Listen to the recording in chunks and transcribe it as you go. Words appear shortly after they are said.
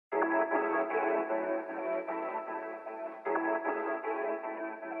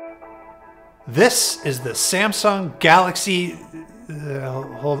This is the Samsung Galaxy...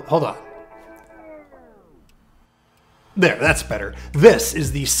 hold on. There, that's better. This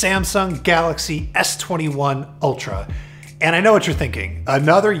is the Samsung Galaxy S21 Ultra. And I know what you're thinking.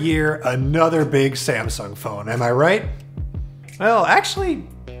 Another year, another big Samsung phone. Am I right? Well, actually,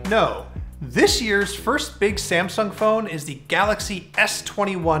 no. This year's first big Samsung phone is the Galaxy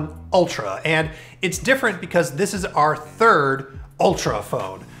S21 Ultra, and it's different because this is our third Ultra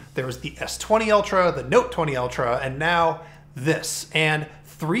phone. There was the S20 Ultra, the Note 20 Ultra, and now this. And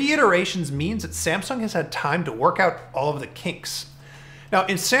 3 iterations means that Samsung has had time to work out all of the kinks. Now,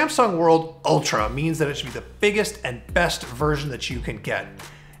 in Samsung world, Ultra means that it should be the biggest and best version that you can get.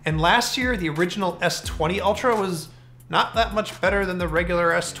 And last year, the original S20 Ultra was not that much better than the regular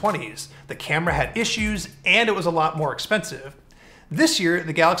S20s. The camera had issues and it was a lot more expensive. This year,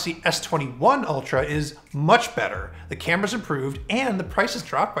 the Galaxy S21 Ultra is much better. The camera's improved and the price has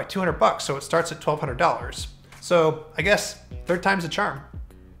dropped by $200, so it starts at $1,200. So I guess third time's a charm.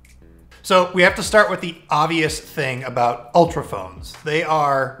 So we have to start with the obvious thing about Ultra phones. They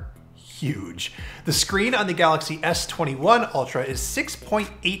are huge. The screen on the Galaxy S21 Ultra is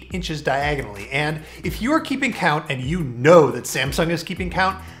 6.8 inches diagonally, and if you are keeping count, and you know that Samsung is keeping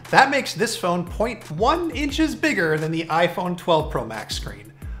count, that makes this phone 0.1 inches bigger than the iPhone 12 Pro Max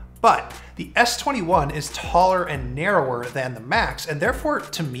screen. But the S21 is taller and narrower than the Max, and therefore,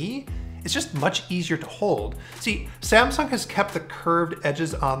 to me, it's just much easier to hold. See, Samsung has kept the curved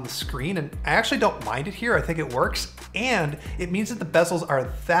edges on the screen, and I actually don't mind it here. I think it works, and it means that the bezels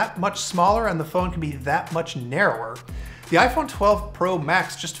are that much smaller and the phone can be that much narrower. The iPhone 12 Pro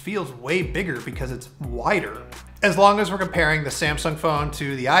Max just feels way bigger because it's wider. As long as we're comparing the Samsung phone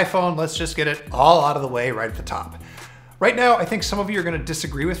to the iPhone, let's just get it all out of the way right at the top. Right now, I think some of you are gonna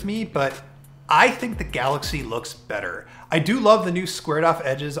disagree with me, but I think the Galaxy looks better. I do love the new squared off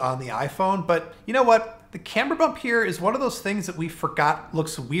edges on the iPhone, but you know what? The camera bump here is one of those things that we forgot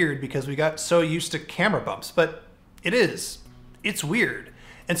looks weird because we got so used to camera bumps, but it is. It's weird.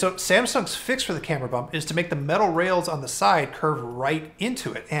 And so Samsung's fix for the camera bump is to make the metal rails on the side curve right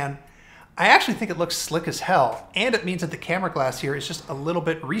into it. And I actually think it looks slick as hell, and it means that the camera glass here is just a little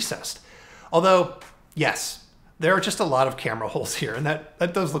bit recessed. Although, yes, there are just a lot of camera holes here, and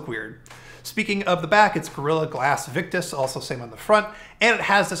that does look weird. Speaking of the back, it's Gorilla Glass Victus, also same on the front, and it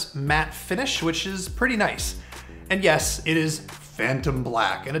has this matte finish, which is pretty nice. And yes, it is phantom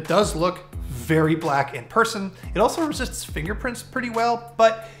black, and it does look very black in person. It also resists fingerprints pretty well,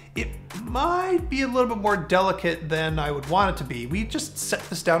 but it might be a little bit more delicate than I would want it to be. We just set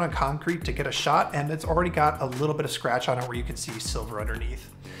this down on concrete to get a shot, and it's already got a little bit of scratch on it where you can see silver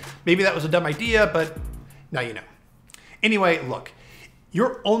underneath. Maybe that was a dumb idea, but now you know. Anyway, look.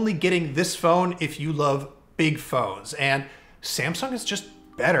 You're only getting this phone if you love big phones, and Samsung is just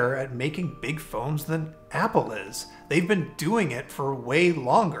better at making big phones than Apple is. They've been doing it for way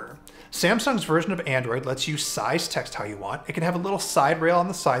longer. Samsung's version of Android lets you size text how you want. It can have a little side rail on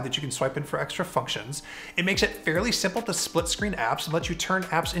the side that you can swipe in for extra functions. It makes it fairly simple to split screen apps and lets you turn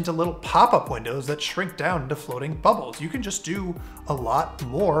apps into little pop-up windows that shrink down into floating bubbles. You can just do a lot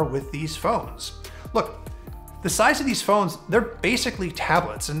more with these phones. Look, the size of these phones, they're basically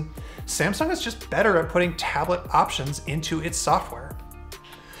tablets, and Samsung is just better at putting tablet options into its software.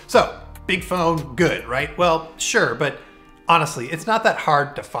 So, big phone, good, right? Well, sure, but honestly, it's not that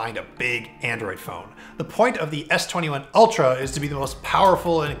hard to find a big Android phone. The point of the S21 Ultra is to be the most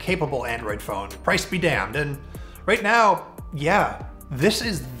powerful and capable Android phone, price be damned, and right now, yeah, this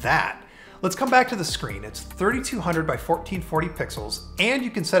is that. Let's come back to the screen. It's 3200 by 1440 pixels, and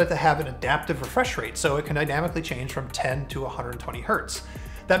you can set it to have an adaptive refresh rate, so it can dynamically change from 10 to 120 hertz.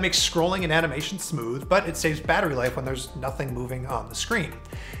 That makes scrolling and animation smooth, but it saves battery life when there's nothing moving on the screen.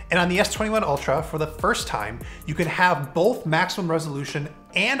 And on the S21 Ultra, for the first time, you can have both maximum resolution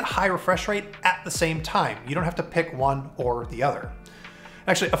and high refresh rate at the same time. You don't have to pick one or the other.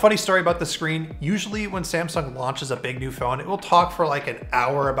 Actually, a funny story about the screen, usually when Samsung launches a big new phone, it will talk for like an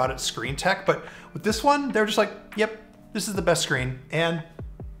hour about its screen tech, but with this one, they're just like, yep, this is the best screen, and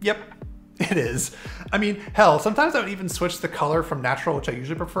yep, it is. I mean, hell, sometimes I would even switch the color from natural, which I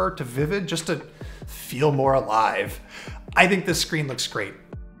usually prefer, to vivid just to feel more alive. I think this screen looks great.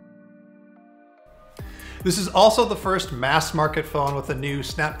 This is also the first mass market phone with a new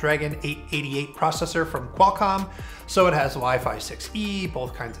Snapdragon 888 processor from Qualcomm. So it has Wi-Fi 6E,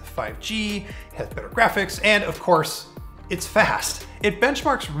 both kinds of 5G, it has better graphics, and of course, it's fast. It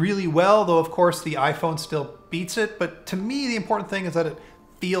benchmarks really well, though of course the iPhone still beats it, but to me the important thing is that it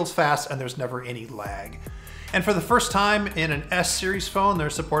feels fast and there's never any lag. And for the first time in an S series phone,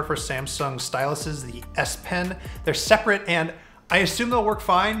 there's support for Samsung styluses, the S Pen. They're separate, and I assume they'll work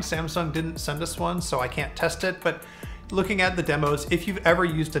fine. Samsung didn't send us one, so I can't test it, but looking at the demos, if you've ever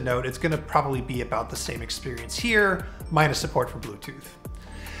used a Note, it's gonna probably be about the same experience here, minus support for Bluetooth.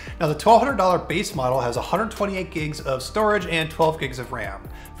 Now the $1,200 base model has 128 gigs of storage and 12 gigs of RAM.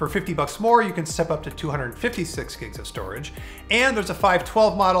 For 50 bucks more, you can step up to 256 gigs of storage. And there's a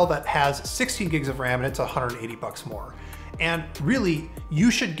 512 model that has 16 gigs of RAM and it's 180 bucks more. And really, you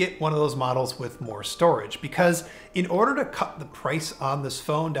should get one of those models with more storage because in order to cut the price on this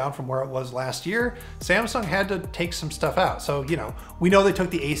phone down from where it was last year, Samsung had to take some stuff out. So, we know they took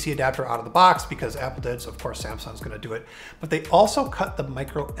the AC adapter out of the box because Apple did, so of course Samsung's gonna do it. But they also cut the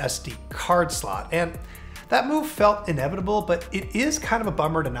micro SD card slot. And that move felt inevitable, but it is kind of a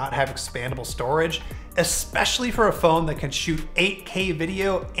bummer to not have expandable storage, especially for a phone that can shoot 8K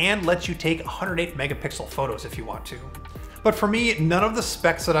video and lets you take 108 megapixel photos if you want to. But for me, none of the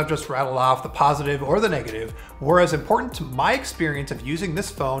specs that I've just rattled off, the positive or the negative, were as important to my experience of using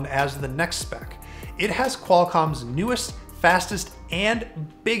this phone as the next spec. It has Qualcomm's newest, fastest, and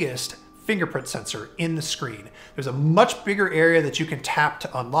biggest fingerprint sensor in the screen. There's a much bigger area that you can tap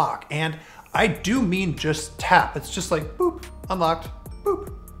to unlock, and I do mean just tap. It's just like boop, unlocked,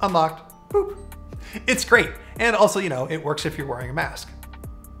 boop, unlocked, boop. It's great. And also, it works if you're wearing a mask.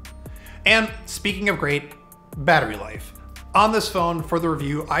 And speaking of great, battery life. On this phone, for the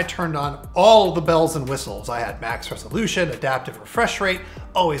review, I turned on all the bells and whistles. I had max resolution, adaptive refresh rate,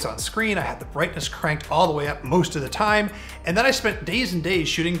 always on screen. I had the brightness cranked all the way up most of the time. And then I spent days and days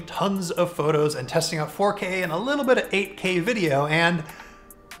shooting tons of photos and testing out 4K and a little bit of 8K video. And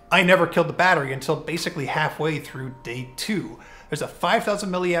I never killed the battery until basically halfway through day 2. There's a 5,000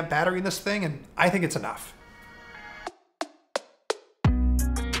 milliamp battery in this thing, and I think it's enough.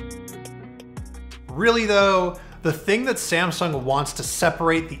 Really though, the thing that Samsung wants to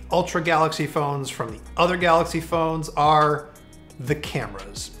separate the Ultra Galaxy phones from the other Galaxy phones are the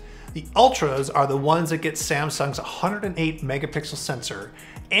cameras. The Ultras are the ones that get Samsung's 108 megapixel sensor,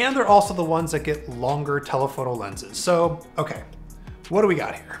 and they're also the ones that get longer telephoto lenses. So, okay, what do we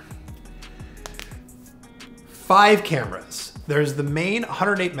got here? 5 cameras. There's the main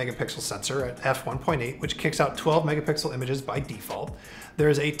 108 megapixel sensor at f1.8, which kicks out 12 megapixel images by default.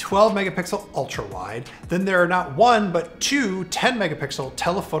 There's a 12 megapixel ultra wide. Then there are not one, but 2 10 megapixel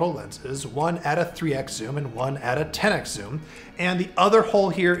telephoto lenses, one at a 3x zoom and one at a 10x zoom. And the other hole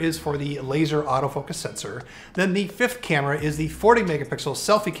here is for the laser autofocus sensor. Then the 5th camera is the 40 megapixel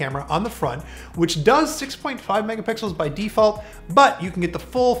selfie camera on the front, which does 6.5 megapixels by default, but you can get the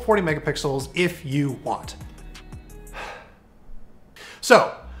full 40 megapixels if you want.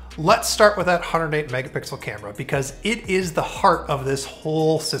 So let's start with that 108 megapixel camera because it is the heart of this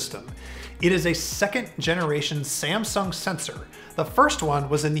whole system. It is a 2nd generation Samsung sensor. The first one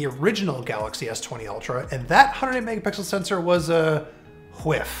was in the original Galaxy S20 Ultra, and that 108 megapixel sensor was a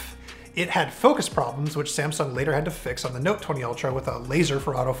whiff. It had focus problems, which Samsung later had to fix on the Note 20 Ultra with a laser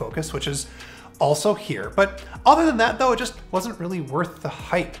for autofocus, which is also here. But other than that though, it just wasn't really worth the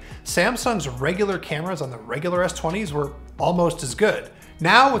hype. Samsung's regular cameras on the regular S20s were almost as good.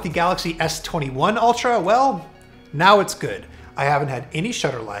 Now with the Galaxy S21 Ultra, well, now it's good. I haven't had any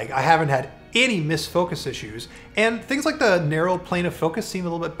shutter lag, I haven't had any misfocus issues, and things like the narrow plane of focus seem a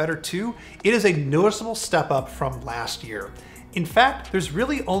little bit better too. It is a noticeable step up from last year. In fact, there's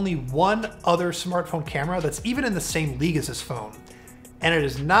really only one other smartphone camera that's even in the same league as this phone. And it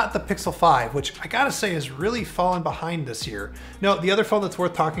is not the Pixel 5, which I gotta say has really fallen behind this year. No, the other phone that's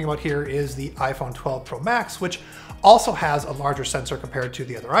worth talking about here is the iPhone 12 Pro Max, which also has a larger sensor compared to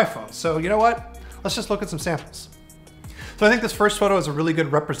the other iPhones. So you know what? Let's just look at some samples. So I think this first photo is a really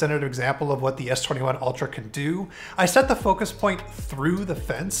good representative example of what the S21 Ultra can do. I set the focus point through the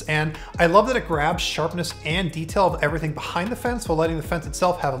fence, and I love that it grabs sharpness and detail of everything behind the fence while letting the fence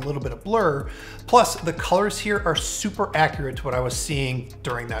itself have a little bit of blur. Plus, the colors here are super accurate to what I was seeing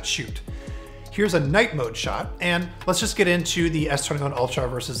during that shoot. Here's a night mode shot, and let's just get into the S21 Ultra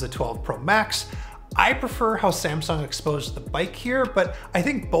versus the 12 Pro Max. I prefer how Samsung exposed the bike here, but I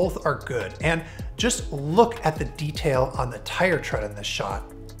think both are good. And just look at the detail on the tire tread in this shot.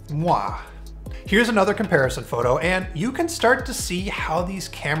 Mwah. Here's another comparison photo, and you can start to see how these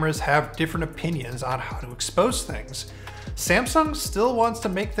cameras have different opinions on how to expose things. Samsung still wants to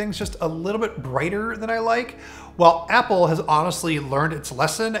make things just a little bit brighter than I like, while Apple has honestly learned its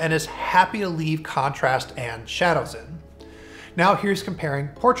lesson and is happy to leave contrast and shadows in. Now here's comparing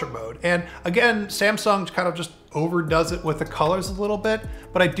portrait mode. And again, Samsung kind of just overdoes it with the colors a little bit,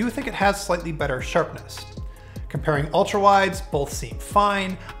 but I do think it has slightly better sharpness. Comparing ultra wides, both seem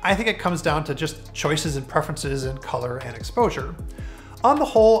fine. I think it comes down to just choices and preferences in color and exposure. On the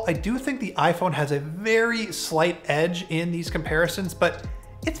whole, I do think the iPhone has a very slight edge in these comparisons, but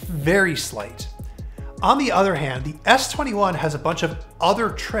it's very slight. On the other hand, the S21 has a bunch of other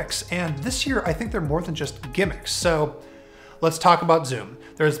tricks, and this year I think they're more than just gimmicks. So let's talk about zoom.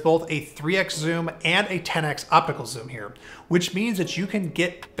 There's both a 3x zoom and a 10x optical zoom here, which means that you can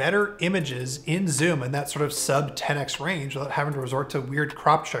get better images in zoom in that sort of sub 10x range without having to resort to weird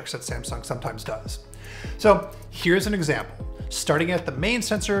crop tricks that Samsung sometimes does. So here's an example. Starting at the main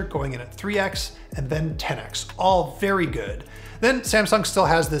sensor, going in at 3x, and then 10x, all very good. Then Samsung still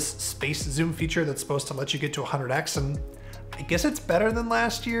has this space zoom feature that's supposed to let you get to 100x, and I guess it's better than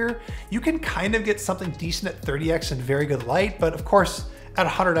last year. You can kind of get something decent at 30x in very good light, but of course, at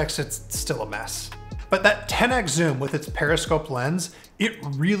 100x, it's still a mess. But that 10x zoom with its periscope lens, it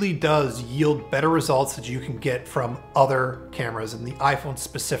really does yield better results that you can get from other cameras and the iPhone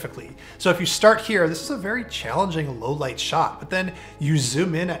specifically. So if you start here, this is a very challenging low light shot, but then you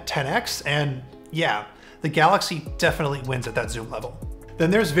zoom in at 10x and yeah, the Galaxy definitely wins at that zoom level. Then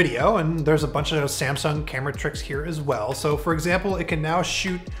there's video, and there's a bunch of Samsung camera tricks here as well. So for example, it can now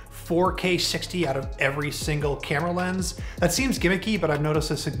shoot 4K 60 out of every single camera lens. That seems gimmicky, but I've noticed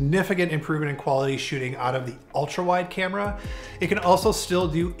a significant improvement in quality shooting out of the ultra wide camera. It can also still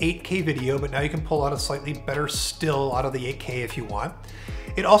do 8K video, but now you can pull out a slightly better still out of the 8K if you want.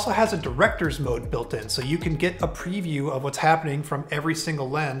 It also has a director's mode built in, so you can get a preview of what's happening from every single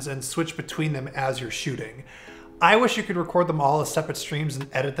lens and switch between them as you're shooting. I wish you could record them all as separate streams and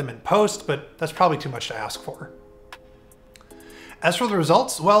edit them in post, but that's probably too much to ask for. As for the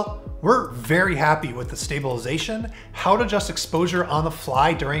results, well, we're very happy with the stabilization, how to adjust exposure on the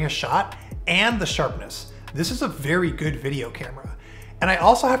fly during a shot, and the sharpness. This is a very good video camera. And I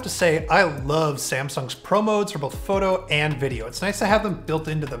also have to say, I love Samsung's Pro modes for both photo and video. It's nice to have them built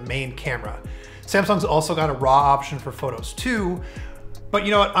into the main camera. Samsung's also got a RAW option for photos too, but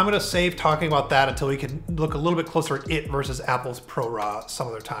you know what, I'm gonna save talking about that until we can look a little bit closer at it versus Apple's Pro RAW some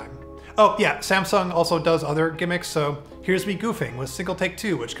other time. Oh yeah, Samsung also does other gimmicks, so here's me goofing with Single Take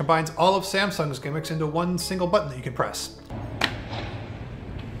 2, which combines all of Samsung's gimmicks into one single button that you can press.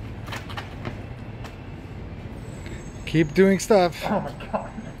 Keep doing stuff. Oh my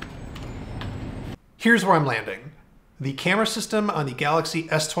God. Here's where I'm landing. The camera system on the Galaxy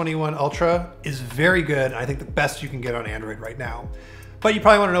S21 Ultra is very good, and I think the best you can get on Android right now. But you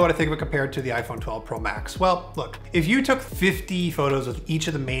probably want to know what I think of it compared to the iPhone 12 Pro Max. Well, look, if you took 50 photos of each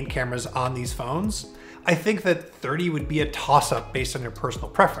of the main cameras on these phones, I think that 30 would be a toss-up based on your personal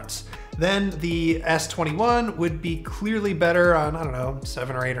preference. Then the S21 would be clearly better on, I don't know,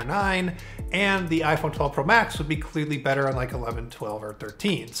 7 or 8 or 9, and the iPhone 12 Pro Max would be clearly better on like 11, 12, or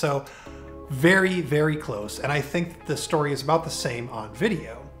 13. So very, very close, and I think the story is about the same on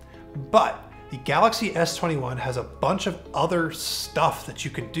video. But the Galaxy S21 has a bunch of other stuff that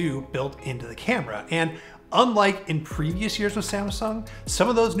you can do built into the camera, and unlike in previous years with Samsung, some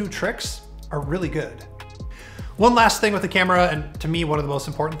of those new tricks are really good. One last thing with the camera, and to me one of the most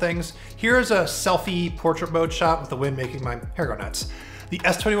important things, here's a selfie portrait mode shot with the wind making my hair go nuts. The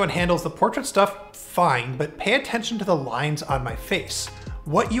S21 handles the portrait stuff fine, but pay attention to the lines on my face.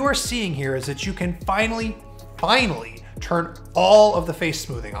 What you are seeing here is that you can finally turn all of the face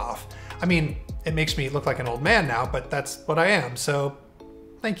smoothing off. I mean, it makes me look like an old man now, but that's what I am, so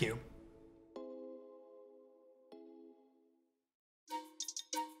thank you.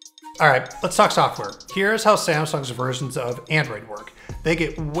 All right, let's talk software. Here's how Samsung's versions of Android work. They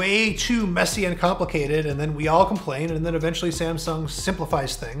get way too messy and complicated, and then we all complain, and then eventually Samsung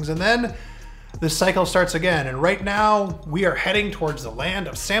simplifies things, and then the cycle starts again. And right now, we are heading towards the land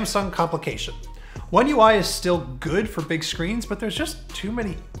of Samsung complication. One UI is still good for big screens, but there's just too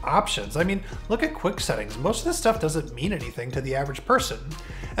many options. I mean, look at quick settings. Most of this stuff doesn't mean anything to the average person.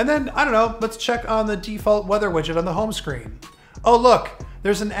 And then, I don't know, let's check on the default weather widget on the home screen. Oh look,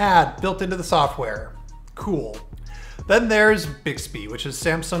 there's an ad built into the software. Cool. Then there's Bixby, which is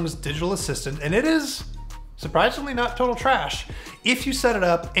Samsung's digital assistant, and it is surprisingly not total trash. If you set it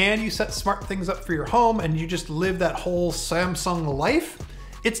up and you set smart things up for your home and you just live that whole Samsung life,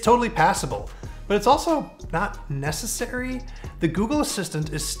 it's totally passable. But it's also not necessary. The Google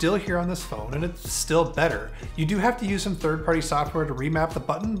Assistant is still here on this phone, and it's still better. You do have to use some third-party software to remap the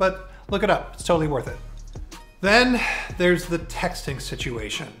button, but look it up, it's totally worth it. Then there's the texting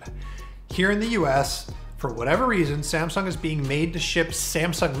situation. Here in the US, For whatever reason, Samsung is being made to ship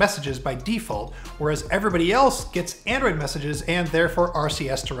Samsung messages by default, whereas everybody else gets Android messages and therefore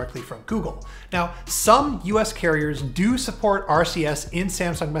RCS directly from Google. Now, some US carriers do support RCS in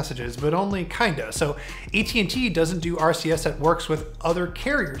Samsung messages, but only kinda. So AT&T doesn't do RCS that works with other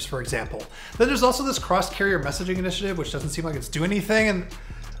carriers, for example. Then there's also this cross-carrier messaging initiative, which doesn't seem like it's doing anything, and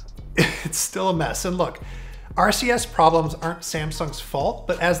it's still a mess. And look, RCS problems aren't Samsung's fault,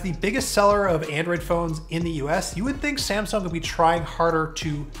 but as the biggest seller of Android phones in the US, you would think Samsung would be trying harder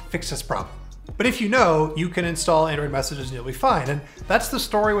to fix this problem. But if you know, you can install Android messages and you'll be fine. And that's the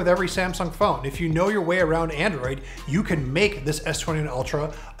story with every Samsung phone. If you know your way around Android, you can make this S21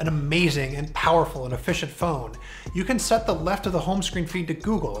 Ultra an amazing and powerful and efficient phone. You can set the left of the home screen feed to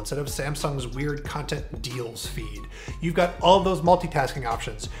Google instead of Samsung's weird content deals feed. You've got all of those multitasking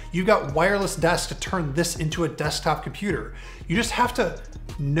options. You've got wireless desks to turn this into a desktop computer. You just have to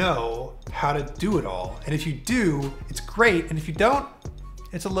know how to do it all. And if you do, it's great. And if you don't,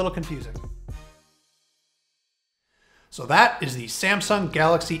 it's a little confusing. So that is the Samsung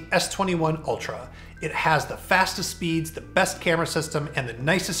Galaxy S21 Ultra. It has the fastest speeds, the best camera system, and the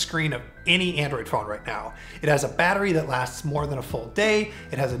nicest screen of any Android phone right now. It has a battery that lasts more than a full day.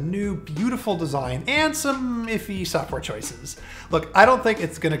 It has a new, beautiful design and some iffy software choices. Look, I don't think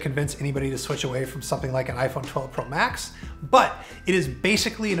it's gonna convince anybody to switch away from something like an iPhone 12 Pro Max, but it is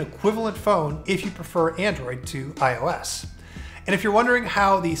basically an equivalent phone if you prefer Android to iOS. And if you're wondering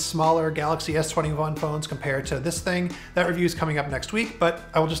how the smaller Galaxy S21 phones compare to this thing, that review is coming up next week, but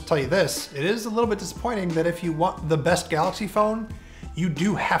I will just tell you this, it is a little bit disappointing that if you want the best Galaxy phone, you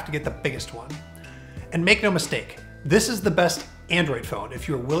do have to get the biggest one. And make no mistake, this is the best Android phone if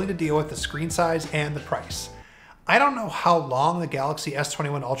you're willing to deal with the screen size and the price. I don't know how long the Galaxy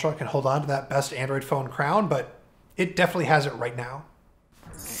S21 Ultra can hold on to that best Android phone crown, but it definitely has it right now.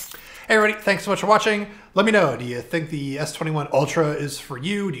 Hey everybody, thanks so much for watching. Let me know, do you think the S21 Ultra is for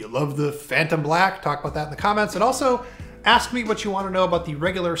you? Do you love the Phantom Black? Talk about that in the comments. And also, ask me what you want to know about the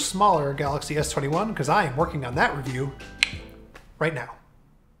regular, smaller Galaxy S21, because I am working on that review right now.